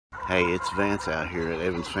Hey, it's Vance out here at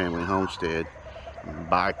Evans Family Homestead.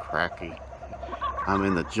 By cracky, I'm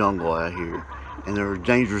in the jungle out here, and there are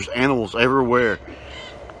dangerous animals everywhere.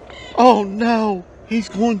 Oh no, he's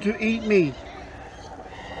going to eat me.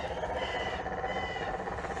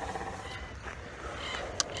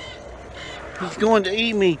 He's going to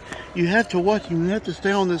eat me. You have to watch him. You have to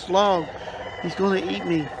stay on this log. He's going to eat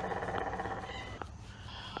me.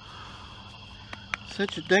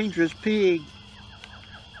 Such a dangerous pig.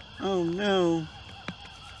 Oh no.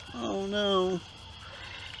 Oh no.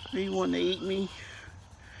 Are you wanting to eat me?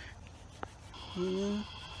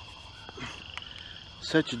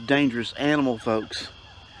 Such a dangerous animal, folks.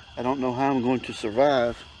 I don't know how I'm going to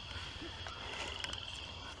survive.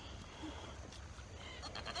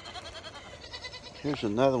 Here's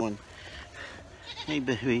another one. Hey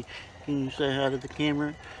baby, can you say hi to the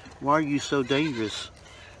camera? Why are you so dangerous?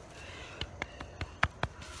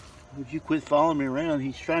 Would you quit following me around?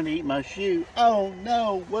 He's trying to eat my shoe. Oh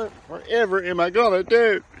no, what forever am I gonna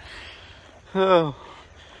do? Oh,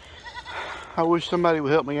 I wish somebody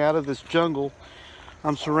would help me out of this jungle.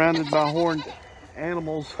 I'm surrounded by horned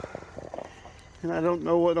animals and I don't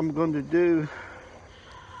know what I'm going to do.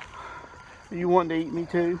 Are you wanting to eat me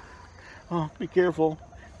too? Oh, be careful.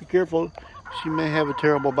 Be careful. She may have a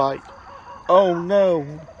terrible bite. Oh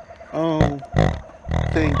no. Oh,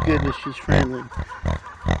 thank goodness she's friendly.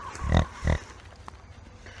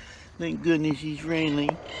 Thank goodness she's friendly.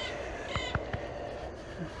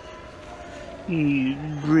 You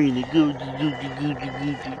friendly. Goody.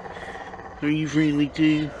 Are you friendly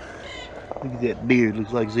too? Look at that beard.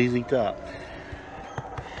 Looks like ZZ Top.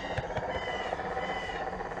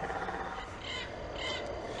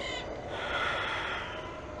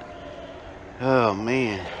 Oh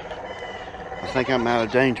man, I think I'm out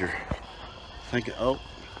of danger. Oh,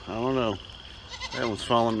 I don't know. That one's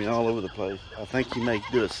following me all over the place. I think he may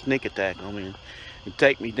do a sneak attack on me and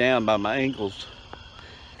take me down by my ankles.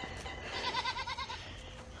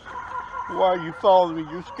 Why are you following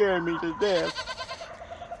me? You're scaring me to death.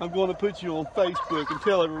 I'm going to put you on Facebook and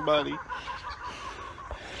tell everybody.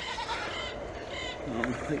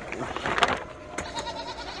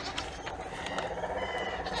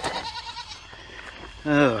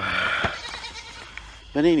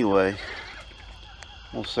 But anyway,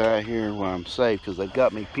 I'm gonna stay out here where I'm safe because they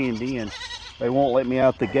got me pinned in. They won't let me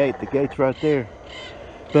out the gate. The gate's right there.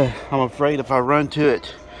 But I'm afraid if I run to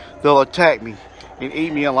it, they'll attack me and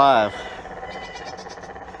eat me alive.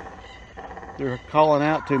 They're calling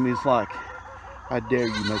out to me. It's like, I dare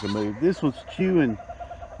you make a move. This one's chewing.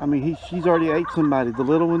 I mean, she's already ate somebody. The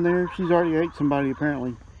little one there, she's already ate somebody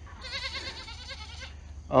apparently.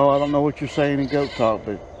 Oh, I don't know what you're saying in goat talk,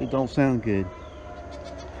 but it don't sound good.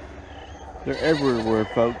 They're everywhere,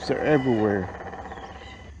 folks. They're everywhere.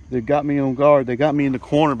 They got me on guard. They got me in the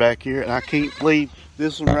corner back here, and I can't leave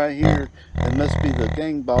this one right here. It must be the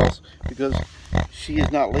gang boss because she is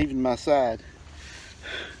not leaving my side.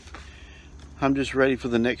 I'm just ready for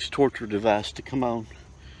the next torture device to come on.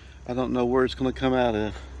 I don't know where it's going to come out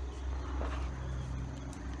of.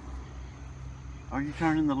 Are you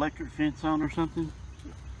turning the electric fence on or something?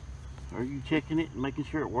 Are you checking it and making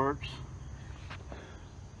sure it works?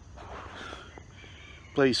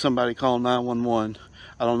 Please, somebody call 911.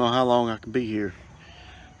 I don't know how long I can be here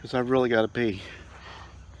because I've really got to pee.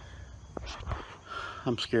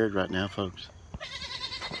 I'm scared right now, folks.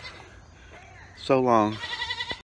 So long.